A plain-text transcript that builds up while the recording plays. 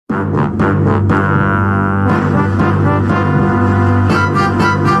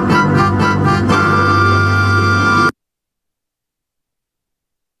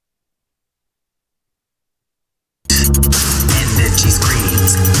Energy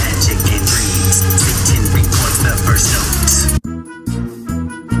screams, magic and dreams. Satan records the first note.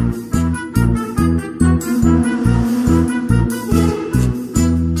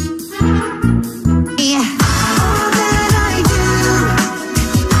 Yeah. All that I do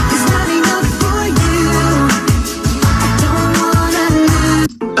is not enough for you. I don't wanna lose.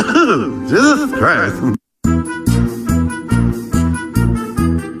 Jesus Christ.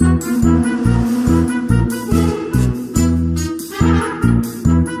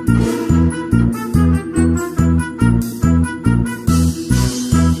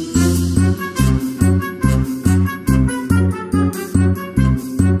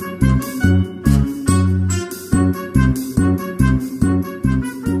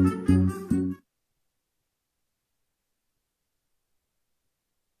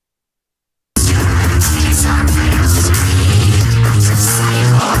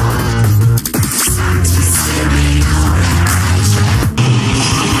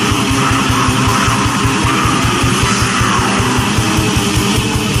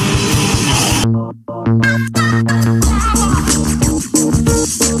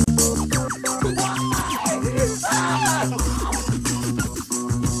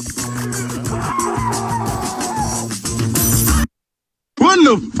 What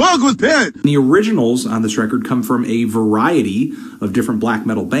the fuck was that? The originals on this record come from a variety of different black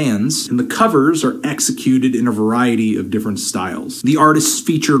metal bands, and the covers are executed in a variety of different styles. The artists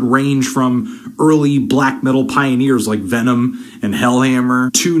featured range from early black metal pioneers like Venom and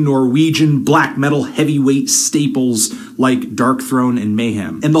Hellhammer to Norwegian black metal heavyweight staples like Darkthrone and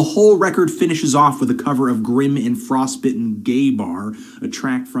Mayhem. And the whole record finishes off with a cover of Grim and Frostbitten Gay Bar, a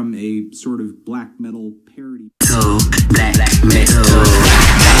track from a sort of black metal parody. Black metal.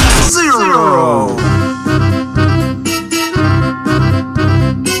 Zero.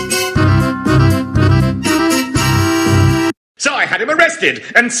 So I had him arrested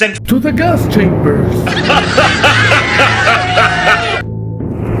and sent to the gas chambers.